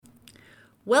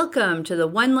Welcome to the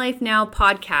One Life Now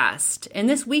podcast. In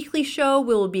this weekly show,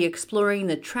 we will be exploring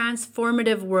the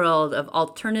transformative world of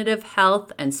alternative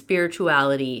health and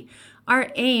spirituality.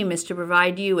 Our aim is to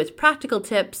provide you with practical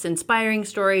tips, inspiring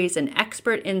stories, and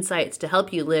expert insights to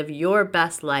help you live your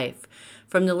best life.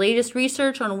 From the latest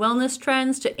research on wellness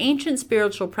trends to ancient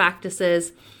spiritual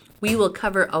practices, we will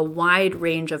cover a wide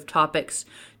range of topics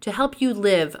to help you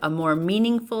live a more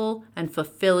meaningful and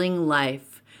fulfilling life.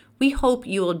 We hope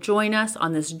you will join us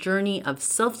on this journey of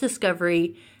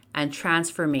self-discovery and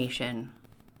transformation.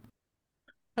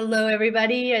 Hello,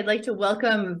 everybody. I'd like to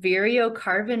welcome Vireo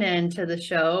Karvonen to the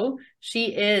show.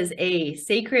 She is a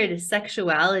sacred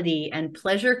sexuality and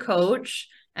pleasure coach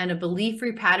and a belief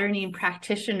repatterning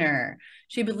practitioner.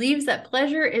 She believes that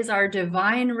pleasure is our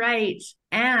divine right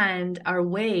and our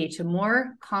way to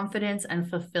more confidence and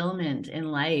fulfillment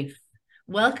in life.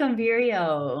 Welcome,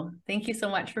 Vireo. Thank you so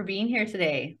much for being here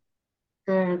today.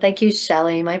 Thank you,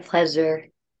 Shelley. My pleasure.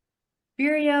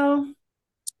 Vireo,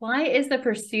 why is the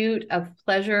pursuit of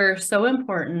pleasure so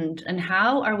important, and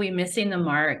how are we missing the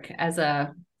mark as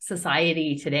a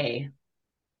society today?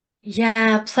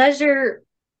 Yeah, pleasure.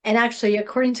 And actually,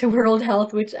 according to World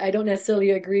Health, which I don't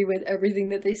necessarily agree with everything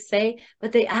that they say,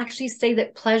 but they actually say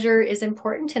that pleasure is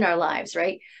important in our lives,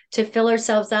 right? To fill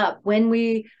ourselves up. When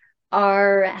we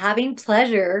are having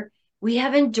pleasure, we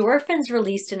have endorphins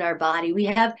released in our body. We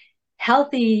have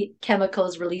healthy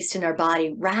chemicals released in our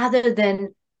body rather than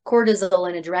cortisol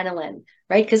and adrenaline,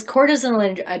 right? Because cortisol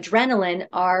and adrenaline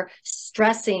are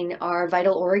stressing our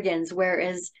vital organs,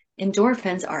 whereas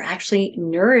endorphins are actually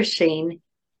nourishing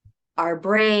our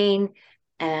brain,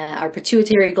 our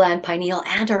pituitary gland, pineal,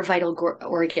 and our vital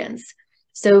organs.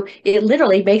 So it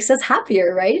literally makes us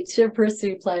happier, right? To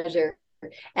pursue pleasure.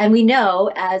 And we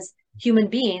know as human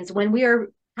beings, when we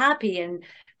are happy and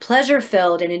pleasure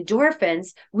filled and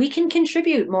endorphins, we can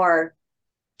contribute more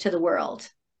to the world.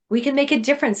 We can make a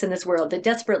difference in this world that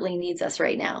desperately needs us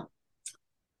right now.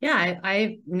 Yeah,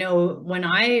 I know when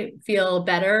I feel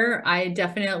better, I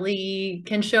definitely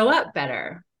can show up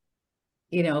better,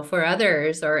 for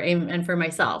others and for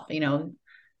myself,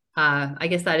 I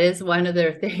guess that is one of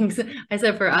the things I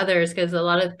said for others, because a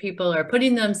lot of people are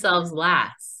putting themselves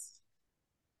last.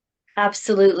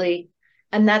 Absolutely.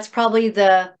 And that's probably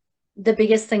the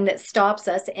biggest thing that stops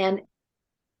us. And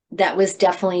that was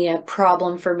definitely a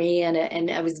problem for me. And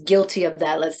I was guilty of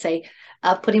that, let's say,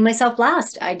 of putting myself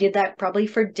last. I did that probably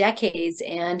for decades.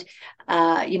 And,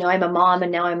 I'm a mom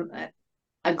and now I'm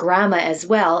a grandma as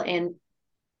well. And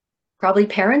probably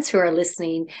parents who are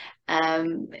listening,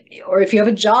 or if you have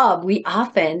a job, we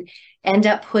often end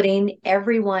up putting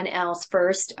everyone else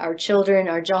first, our children,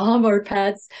 our job, our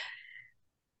pets,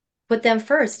 put them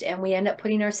first, and we end up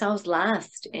putting ourselves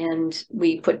last, and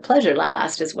we put pleasure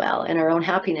last as well, and our own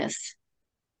happiness.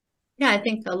 Yeah, I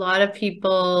think a lot of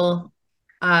people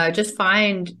just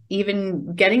find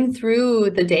even getting through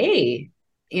the day,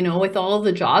 with all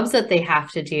the jobs that they have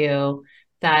to do,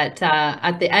 that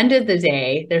at the end of the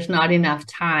day, there's not enough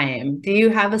time. Do you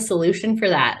have a solution for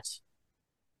that?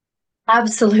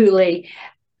 Absolutely.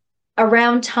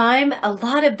 Around time, a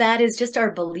lot of that is just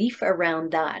our belief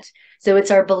around that. So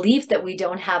it's our belief that we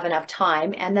don't have enough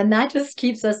time. And then that just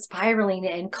keeps us spiraling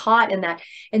and caught in that.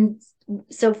 And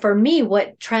so for me,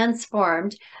 what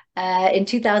transformed in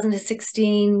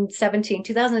 2017,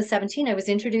 I was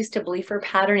introduced to belief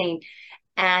patterning.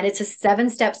 And it's a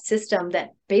 7-step system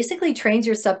that basically trains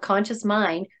your subconscious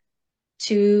mind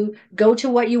to go to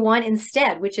what you want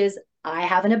instead, which is I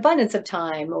have an abundance of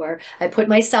time, or I put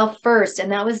myself first.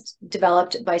 And that was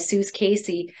developed by Suze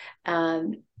Casey.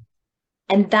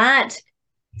 And that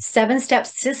 7-step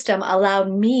system allowed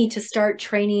me to start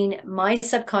training my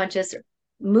subconscious,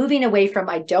 moving away from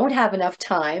I don't have enough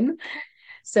time.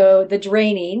 So the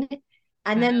draining,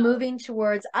 and then Wow. moving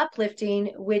towards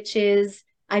uplifting, which is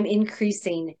I'm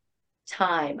increasing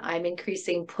time. I'm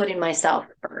increasing putting myself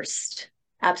first.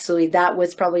 Absolutely. That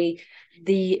was probably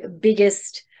the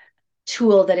biggest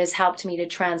tool that has helped me to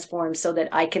transform so that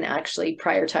I can actually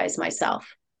prioritize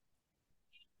myself.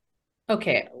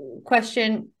 Okay,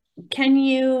 question. Can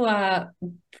you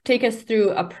take us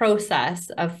through a process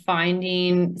of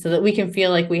finding so that we can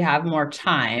feel like we have more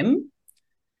time?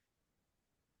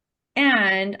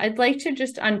 And I'd like to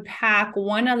just unpack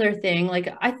one other thing.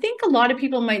 Like, I think a lot of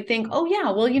people might think, oh,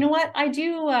 yeah, well, you know what? I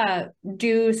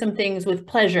do some things with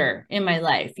pleasure in my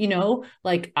life,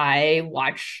 like I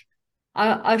watch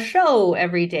a show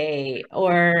every day,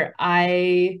 or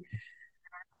I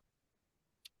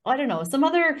don't know, some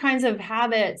other kinds of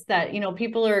habits that,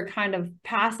 people are kind of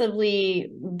passively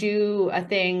do a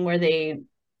thing where they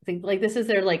think like this is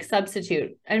their like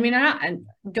substitute. I mean, and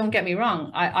don't get me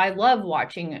wrong. I love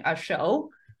watching a show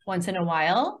once in a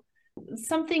while.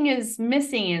 Something is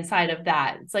missing inside of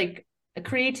that. It's like a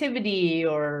creativity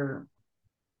or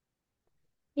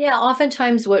Yeah,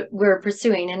 oftentimes what we're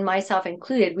pursuing, and myself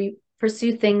included, we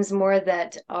pursue things more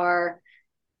that are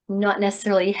not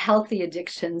necessarily healthy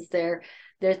addictions. They're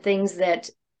things that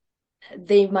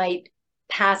they might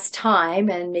pass time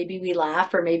and maybe we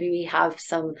laugh or maybe we have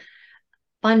some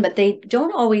fun, but they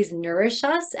don't always nourish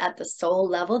us at the soul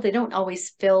level. They don't always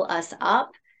fill us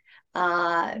up.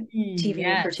 TV in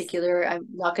yes. particular, I'm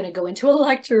not going to go into a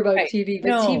lecture about Right. TV,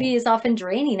 but TV No. is often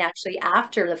draining actually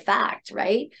after the fact,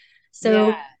 right? Yeah.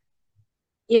 So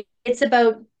it's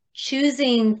about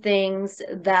choosing things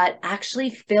that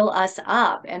actually fill us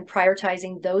up and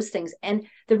prioritizing those things. And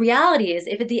the reality is,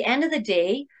 if at the end of the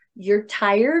day, you're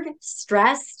tired,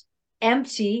 stressed,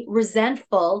 empty,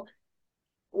 resentful,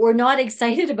 or not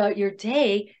excited about your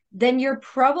day, then you're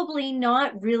probably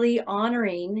not really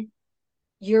honoring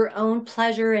your own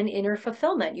pleasure and inner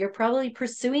fulfillment. You're probably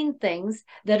pursuing things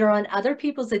that are on other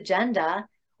people's agenda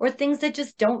or things that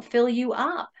just don't fill you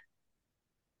up.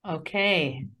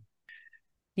 Okay.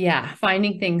 Yeah,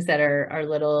 finding things that are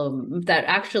little that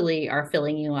actually are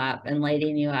filling you up and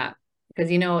lighting you up because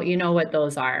you know what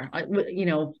those are.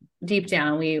 Deep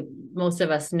down we most of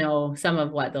us know some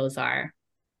of what those are.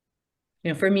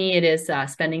 For me it is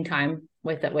spending time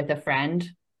with a friend.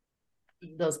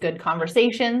 Those good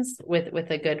conversations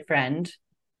with a good friend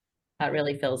that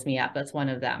really fills me up. That's one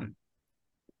of them.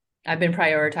 I've been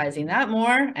prioritizing that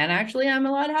more and actually I'm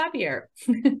a lot happier.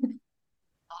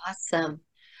 Awesome.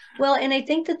 Well, and I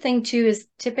think the thing too is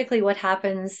typically what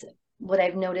happens, what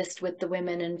I've noticed with the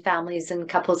women and families and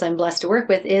couples I'm blessed to work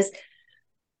with is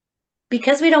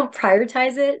because we don't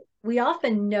prioritize it, we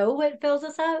often know what fills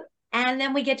us up. And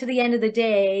then we get to the end of the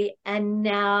day and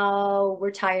now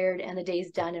we're tired and the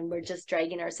day's done and we're just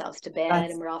dragging ourselves to bed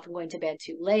That's and we're often going to bed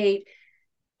too late.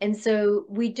 And so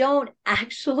we don't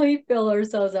actually fill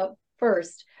ourselves up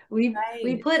first. We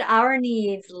right. put our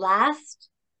needs last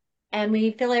and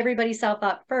we fill everybody's self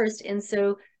up first. And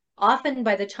so often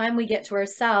by the time we get to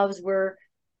ourselves, we're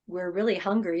really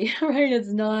hungry, right?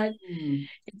 Mm,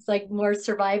 It's like more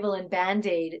survival and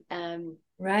band-aid that we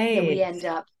right. end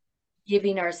up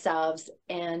giving ourselves.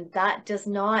 And that does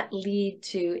not lead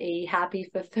to a happy,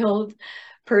 fulfilled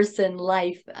person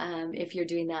life if you're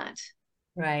doing that.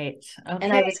 Right.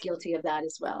 And I Okay. was guilty of that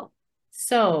as well.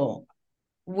 So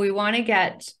we want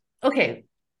to okay.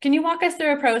 Can you walk us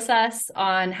through a process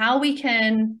on how we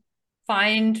can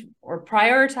find or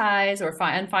prioritize or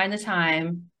find the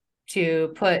time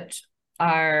to put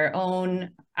our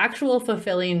own actual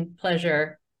fulfilling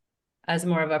pleasure as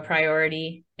more of a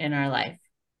priority in our life?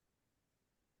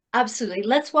 Absolutely.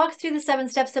 Let's walk through the 7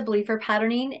 steps of belief or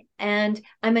patterning. And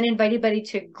I'm going to invite anybody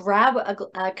to grab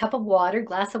a cup of water,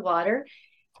 glass of water.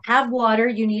 Have water.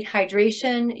 You need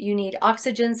hydration. You need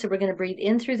oxygen. So we're going to breathe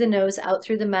in through the nose, out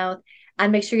through the mouth.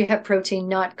 And make sure you have protein,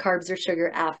 not carbs or sugar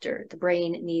after. The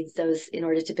brain needs those in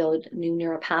order to build new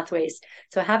neural pathways.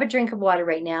 So have a drink of water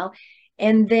right now.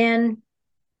 And then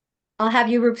I'll have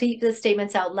you repeat the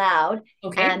statements out loud.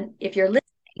 Okay. And if you're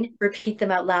listening, repeat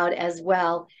them out loud as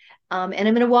well. And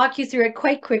I'm going to walk you through it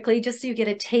quite quickly, just so you get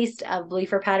a taste of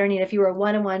belief or patterning. If you were a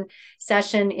one-on-one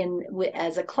session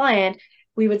as a client,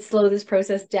 we would slow this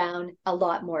process down a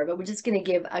lot more, but we're just going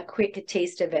to give a quick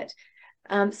taste of it.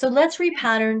 So let's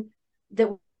repattern that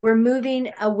we're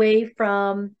moving away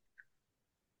from,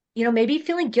 maybe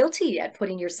feeling guilty at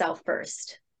putting yourself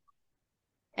first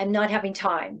and not having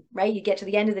time, right? You get to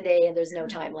the end of the day and there's no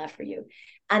time left for you.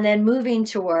 And then moving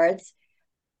towards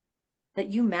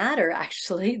that you matter,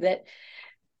 actually, that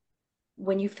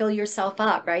when you fill yourself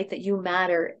up, right, that you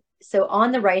matter. So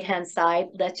on the right hand side,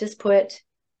 let's just put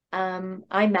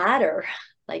I matter.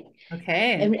 Like,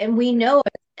 Okay. and we know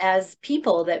as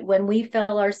people that when we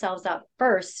fill ourselves up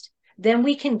first, then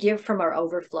we can give from our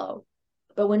overflow.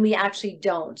 But when we actually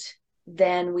don't,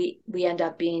 then we end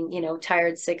up being,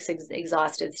 tired, sick,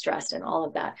 exhausted, stressed, and all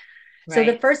of that. So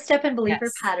the Right. first step in belief or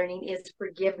Yes. patterning is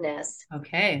forgiveness.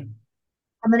 Okay.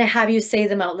 I'm going to have you say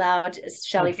them out loud,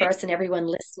 Shelley, for Okay. us and everyone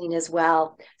listening as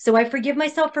well. So I forgive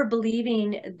myself for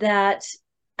believing that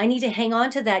I need to hang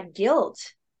on to that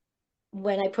guilt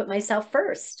when I put myself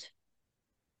first.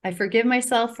 I forgive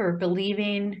myself for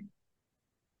believing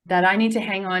that I need to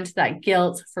hang on to that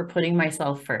guilt for putting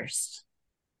myself first.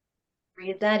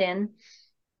 Breathe that in.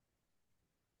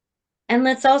 And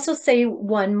let's also say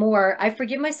one more. I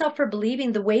forgive myself for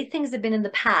believing the way things have been in the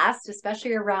past,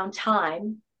 especially around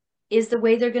time, is the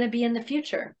way they're going to be in the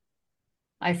future.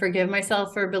 I forgive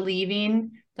myself for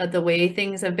believing that the way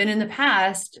things have been in the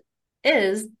past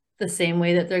is the same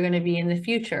way that they're going to be in the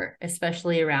future,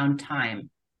 especially around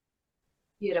time.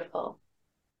 Beautiful.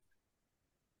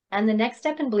 And the next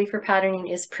step in belief or patterning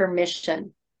is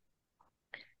permission.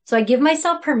 So I give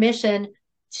myself permission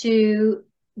to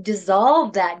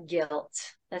dissolve that guilt.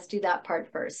 Let's do that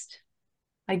part first.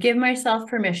 I give myself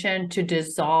permission to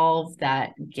dissolve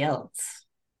that guilt.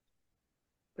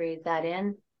 Breathe that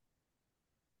in.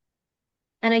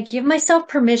 And I give myself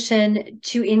permission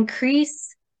to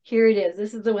increase. Here it is.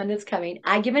 This is the one that's coming.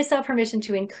 I give myself permission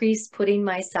to increase putting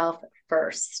myself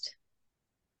first.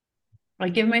 I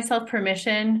give myself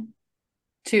permission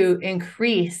to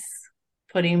increase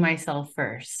putting myself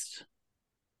first.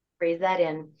 Breathe that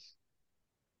in.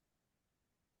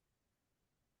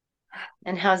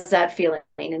 And how's that feeling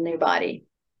in your body?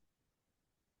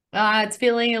 It's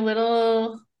feeling a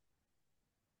little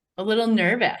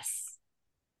nervous.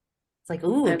 It's like,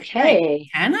 ooh, okay.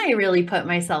 Can I really put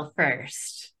myself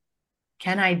first?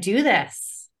 Can I do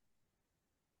this?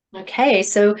 Okay,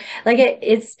 so like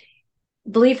it's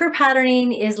belief or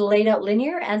patterning is laid out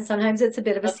linear, and sometimes it's a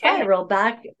bit of a spiral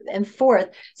back and forth.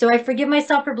 So I forgive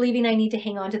myself for believing I need to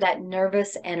hang on to that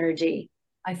nervous energy.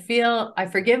 I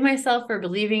forgive myself for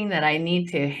believing that I need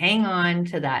to hang on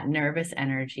to that nervous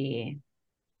energy.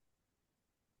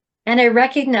 And I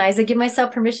give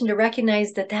myself permission to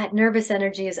recognize that that nervous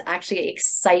energy is actually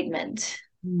excitement.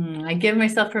 I give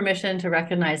myself permission to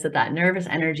recognize that that nervous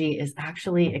energy is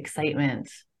actually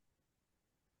excitement.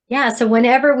 Yeah. So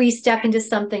whenever we step into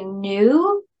something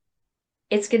new,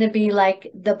 it's going to be like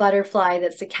the butterfly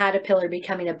that's the caterpillar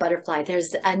becoming a butterfly.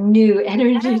 There's a new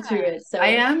energy to it. So I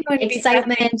am going to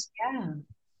excitement. be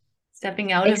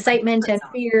stepping out. Excitement and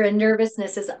fear and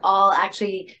nervousness is all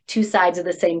actually two sides of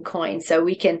the same coin. So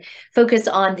we can focus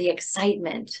on the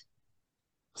excitement.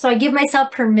 So I give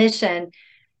myself permission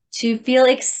to feel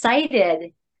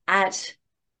excited at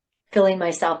filling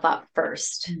myself up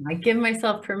first. I give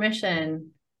myself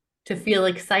permission to feel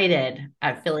excited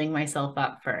at filling myself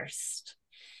up first.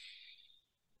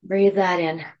 Breathe that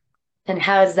in. And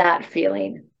how's that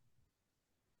feeling?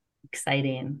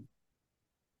 Exciting.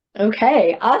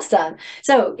 Okay, awesome.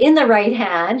 So in the right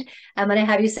hand, I'm going to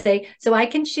have you say, so I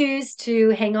can choose to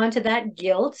hang on to that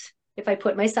guilt if I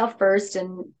put myself first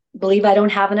and believe I don't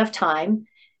have enough time.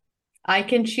 I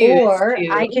can choose. Or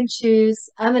I can choose,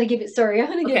 I'm going to give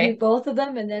you both of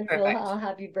them, and then I'll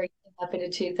have you break them up into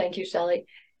two. Thank you, Shelley.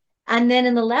 And then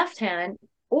in the left hand,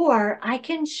 or I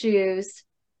can choose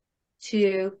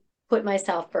to put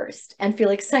myself first and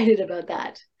feel excited about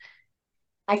that.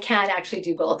 I can't actually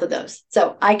do both of those.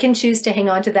 So I can choose to hang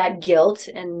on to that guilt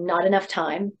and not enough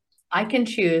time. I can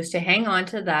choose to hang on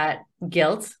to that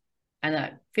guilt and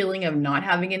that feeling of not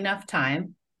having enough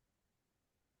time.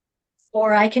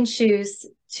 Or I can choose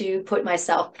to put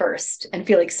myself first and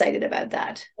feel excited about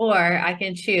that. Or I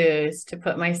can choose to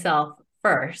put myself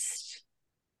first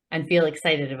and feel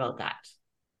excited about that.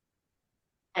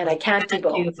 And I can't do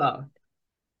both.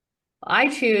 I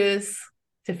choose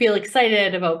to feel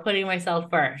excited about putting myself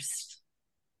first.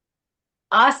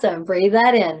 Awesome. Breathe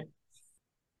that in.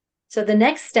 So the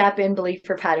next step in belief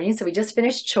for patterning, so we just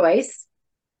finished choice.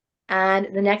 And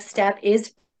the next step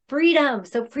is freedom.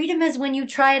 So freedom is when you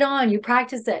try it on, you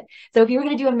practice it. So if you were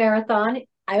going to do a marathon,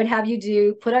 I would have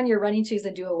you put on your running shoes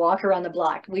and do a walk around the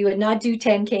block. We would not do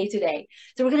 10K today.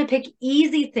 So we're going to pick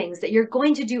easy things that you're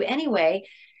going to do anyway.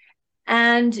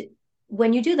 And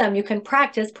when you do them, you can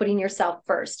practice putting yourself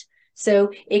first.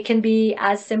 So it can be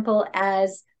as simple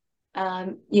as,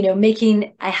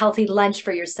 making a healthy lunch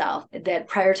for yourself that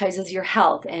prioritizes your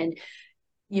health, and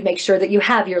you make sure that you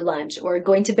have your lunch, or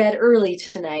going to bed early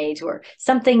tonight, or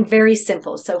something very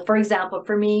simple. So for example,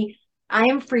 for me, I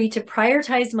am free to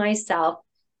prioritize myself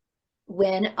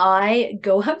when I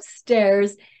go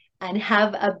upstairs and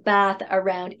have a bath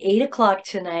around 8 o'clock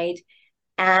tonight.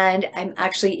 And I'm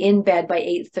actually in bed by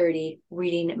 8:30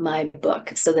 reading my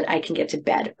book so that I can get to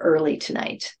bed early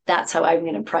tonight. That's how I'm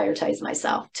going to prioritize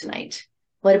myself tonight.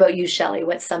 What about you, Shelley?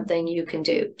 What's something you can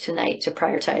do tonight to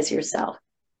prioritize yourself?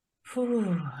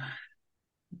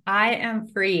 I am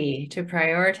free to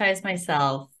prioritize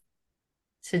myself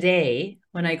today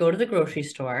when I go to the grocery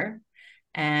store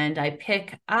and I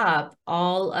pick up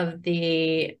all of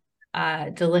the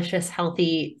delicious,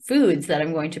 healthy foods that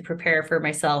I'm going to prepare for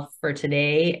myself for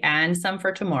today and some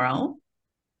for tomorrow.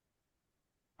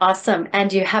 Awesome. And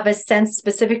do you have a sense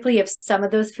specifically of some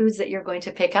of those foods that you're going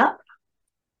to pick up?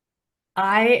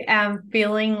 I am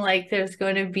feeling like there's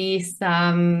going to be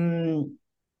some,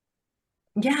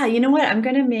 you know what? I'm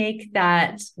going to make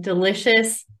that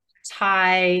delicious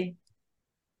Thai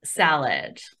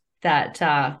salad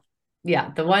that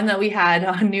Yeah, the one that we had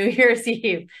on New Year's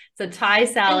Eve. It's a Thai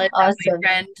salad that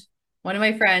Awesome. one of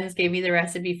my friends gave me the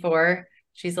recipe for.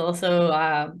 She's also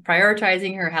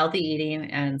prioritizing her healthy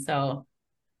eating. And so,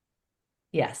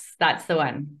 yes, that's the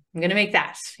one. I'm gonna make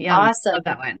that. Yum. Awesome. Love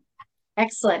that one.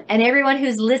 Excellent. And everyone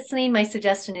who's listening, my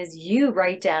suggestion is you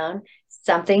write down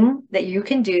something that you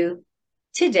can do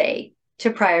today to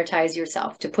prioritize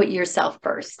yourself, to put yourself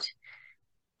first.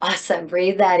 Awesome.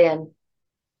 Breathe that in.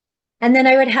 And then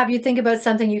I would have you think about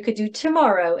something you could do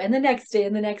tomorrow and the next day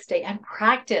and the next day and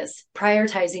practice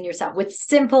prioritizing yourself with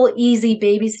simple, easy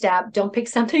baby step. Don't pick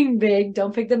something big.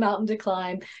 Don't pick the mountain to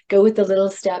climb. Go with the little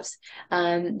steps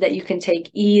that you can take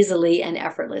easily and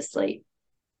effortlessly.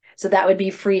 So that would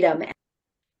be freedom.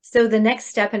 So the next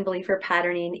step in believer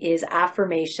patterning is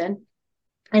affirmation.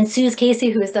 And Suze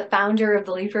Casey, who is the founder of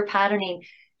believer patterning,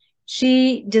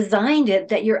 she designed it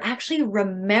that you're actually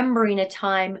remembering a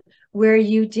time where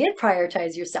you did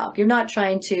prioritize yourself. You're not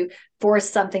trying to force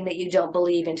something that you don't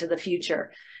believe into the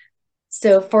future.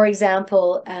 So, for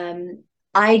example,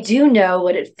 I do know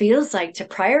what it feels like to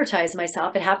prioritize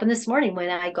myself. It happened this morning when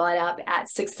I got up at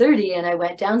 6:30 and I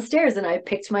went downstairs and I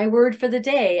picked my word for the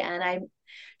day and I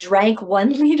drank 1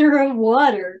 liter of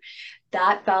water.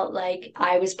 That felt like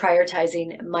I was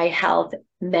prioritizing my health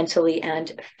mentally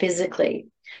and physically.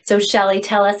 So, Shelley,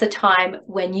 tell us a time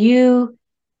when you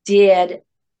did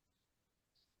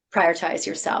prioritize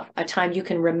yourself, a time you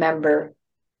can remember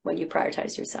when you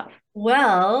prioritize yourself.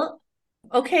 Well,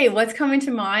 okay, what's coming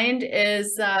to mind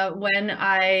is when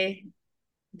I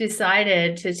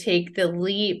decided to take the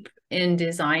leap in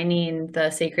designing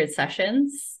the sacred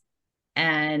sessions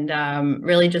and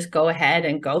really just go ahead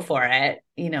and go for it.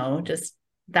 Just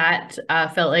that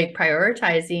felt like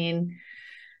prioritizing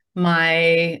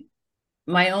my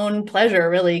my own pleasure,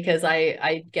 really, because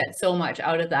I get so much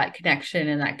out of that connection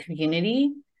and that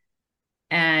community.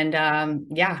 And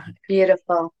yeah.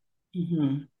 Beautiful.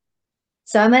 Mhm.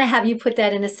 So I'm going to have you put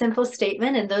that in a simple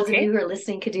statement, and those of Okay. you who are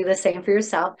listening could do the same for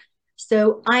yourself.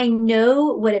 So I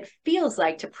know what it feels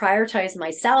like to prioritize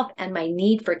myself and my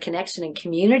need for connection and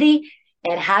community.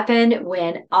 It happened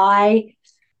when I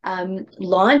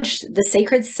launched the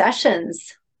sacred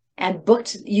sessions and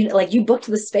booked you booked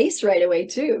the space right away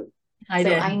too. I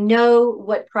So I did. know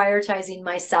what prioritizing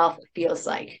myself feels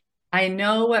like. I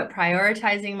know what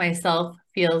prioritizing myself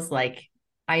feels like.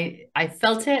 I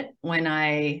felt it when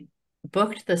I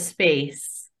booked the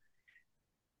space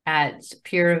at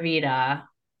Pura Vida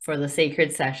for the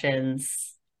sacred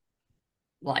sessions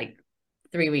like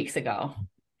 3 weeks ago.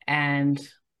 And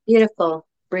Beautiful.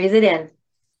 Breathe it in.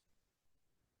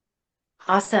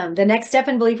 Awesome. The next step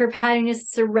in believer pattern is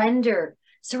surrender.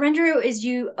 Surrender is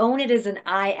you own it as an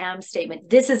I am statement.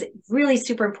 This is really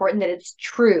super important that it's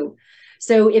true.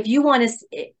 So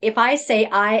if I say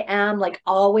I am like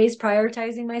always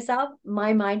prioritizing myself,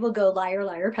 my mind will go liar,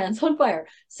 liar, pants on fire.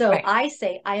 So right. I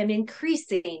say I am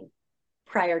increasing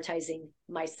prioritizing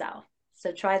myself.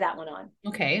 So try that one on.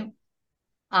 Okay.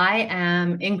 I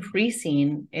am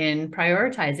increasing in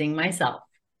prioritizing myself.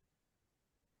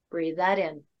 Breathe that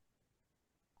in.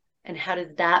 And how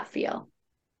does that feel?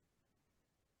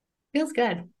 Feels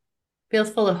good. Feels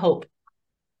full of hope.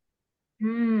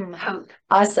 Hope.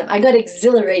 Awesome. I got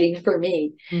exhilarating for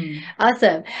me. Mm.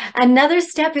 Awesome. Another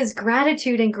step is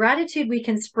gratitude. And gratitude, we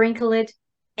can sprinkle it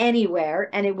anywhere,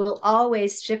 and it will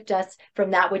always shift us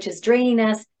from that which is draining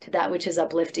us to that which is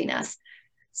uplifting us.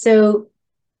 So,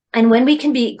 and when we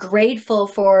can be grateful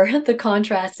for the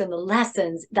contrasts and the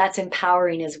lessons, that's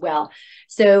empowering as well.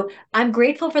 So I'm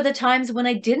grateful for the times when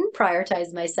I didn't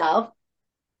prioritize myself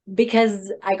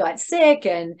because I got sick,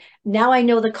 and now I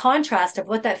know the contrast of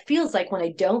what that feels like when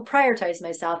I don't prioritize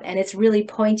myself, and it's really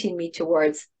pointing me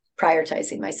towards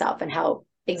prioritizing myself and how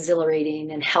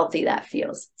exhilarating and healthy that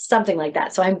feels, something like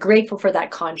that. So I'm grateful for that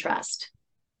contrast.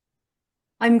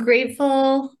 I'm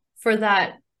grateful for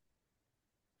that.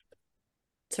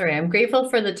 Sorry, I'm grateful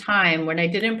for the time when I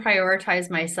didn't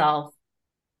prioritize myself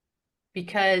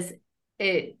because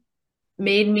it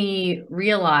made me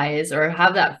realize or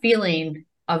have that feeling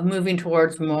of moving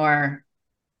towards more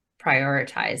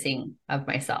prioritizing of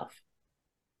myself.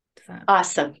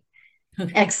 Awesome.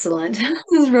 Excellent. This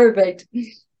is perfect.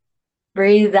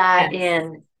 Breathe that Yes.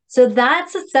 in. So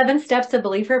that's the 7 steps of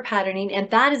believer patterning. And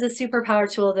that is a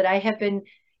superpower tool that I have been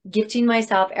gifting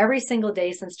myself every single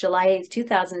day since July 8th,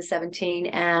 2017.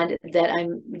 And that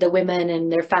I'm the women and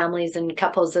their families and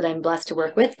couples that I'm blessed to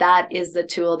work with. That is the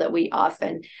tool that we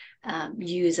often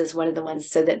use as one of the ones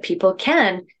so that people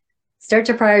can start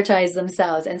to prioritize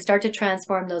themselves and start to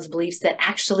transform those beliefs that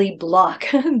actually block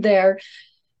their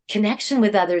connection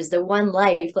with others, the one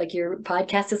life, like your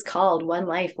podcast is called One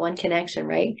Life, One Connection,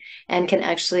 right? And can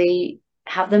actually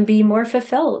have them be more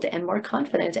fulfilled and more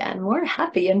confident and more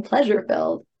happy and pleasure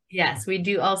filled. Yes, we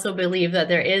do also believe that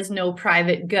there is no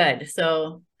private good.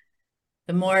 So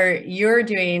the more you're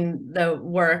doing the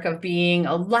work of being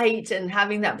a light and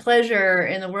having that pleasure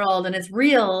in the world and it's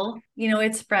real,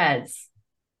 it spreads.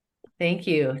 Thank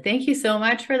you. Thank you so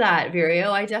much for that,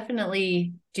 Vireo. I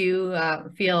definitely do I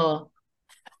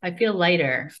feel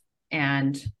lighter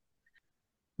and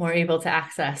more able to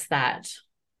access that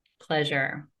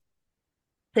pleasure.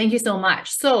 Thank you so much.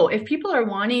 So if people are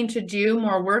wanting to do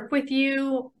more work with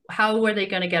you, how are they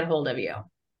going to get a hold of you?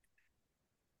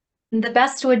 The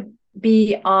best would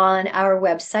be on our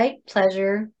website,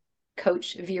 Pleasure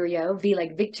Coach Vireo, V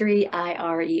like victory,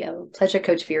 IREO,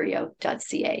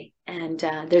 pleasurecoachvireo.ca. And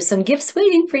there's some gifts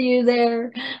waiting for you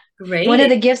there. Great. One of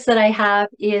the gifts that I have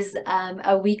is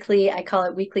a weekly, I call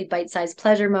it weekly bite-sized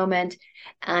pleasure moment.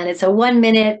 And it's a 1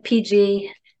 minute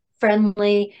PG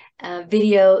friendly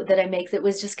video that I make that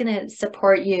was just going to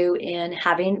support you in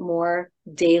having more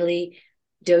daily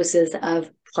doses of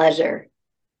pleasure.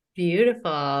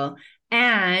 Beautiful.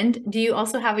 And do you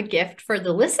also have a gift for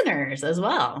the listeners as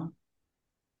well?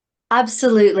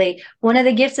 Absolutely. One of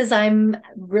the gifts is I'm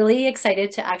really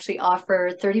excited to actually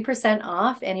offer 30%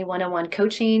 off any one-on-one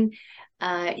coaching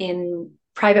in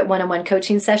private one-on-one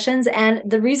coaching sessions. And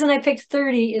the reason I picked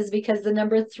 30 is because the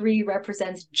number 3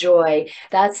 represents joy.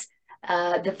 That's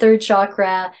the third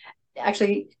chakra.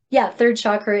 Actually, yeah, third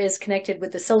chakra is connected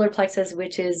with the solar plexus,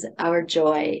 which is our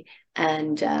joy.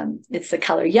 And it's the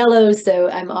color yellow. So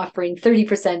I'm offering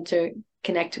 30% to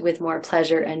connect with more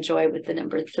pleasure and joy with the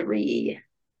number 3.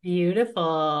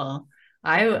 Beautiful.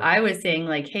 I was saying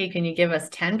like, hey, can you give us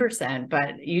 10%?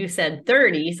 But you said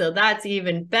 30, so that's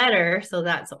even better. So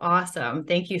that's awesome.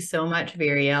 Thank you so much,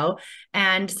 Vireo.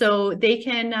 And so they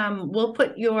can, we'll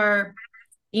put your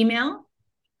email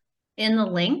in the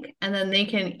link, and then they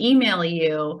can email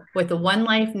you with the One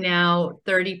Life Now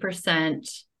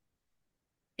 30%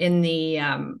 in the,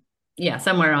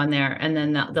 somewhere on there, and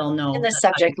then they'll know. In the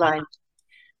subject line.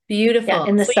 Beautiful. Yeah,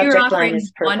 in the so you're subject line offering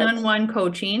is perfect. one-on-one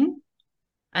coaching.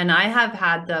 And I have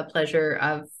had the pleasure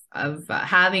of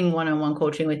having one-on-one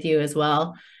coaching with you as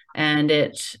well. And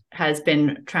it has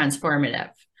been transformative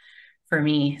for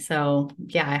me. So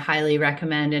yeah, I highly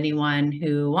recommend anyone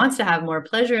who wants to have more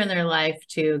pleasure in their life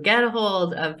to get a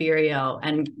hold of Vireo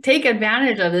and take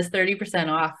advantage of this 30%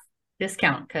 off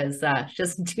discount, because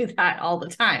just do that all the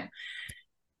time.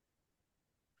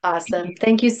 Awesome.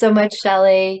 Thank you so much,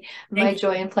 Shelley. My Thank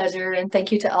joy you. and pleasure. And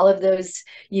thank you to all of those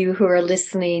you who are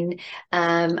listening.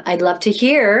 I'd love to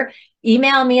hear.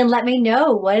 Email me and let me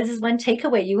know what is one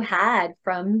takeaway you had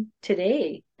from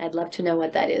today. I'd love to know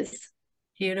what that is.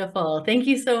 Beautiful. Thank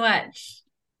you so much.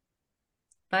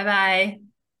 Bye-bye.